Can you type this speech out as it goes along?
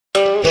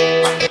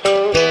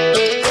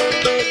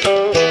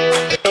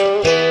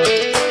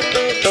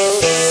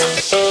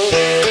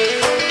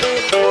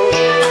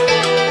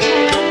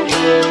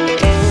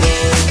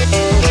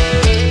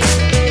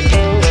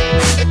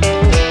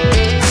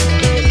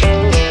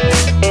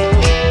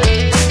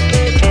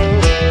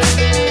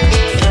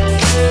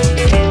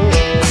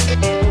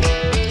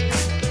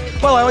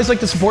always like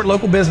to support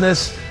local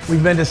business.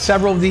 We've been to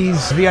several of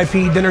these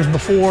VIP dinners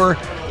before,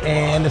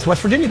 and it's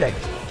West Virginia Day.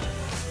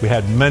 We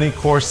had many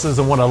courses,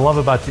 and what I love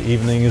about the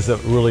evening is it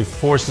really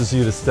forces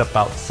you to step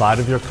outside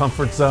of your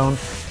comfort zone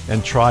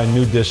and try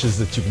new dishes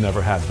that you've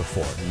never had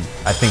before.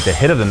 I think the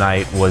hit of the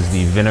night was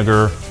the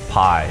vinegar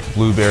pie,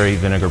 blueberry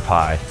vinegar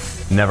pie.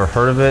 Never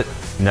heard of it,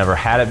 never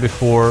had it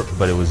before,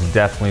 but it was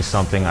definitely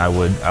something I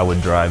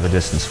would drive a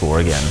distance for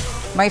again.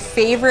 My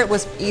favorite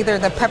was either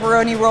the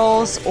pepperoni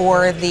rolls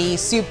or the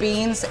soup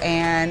beans,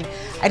 and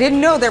I didn't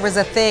know there was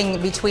a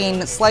thing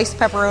between sliced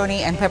pepperoni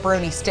and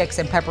pepperoni sticks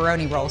and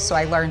pepperoni rolls, so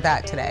I learned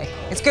that today.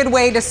 It's a good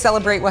way to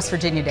celebrate West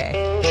Virginia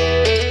Day.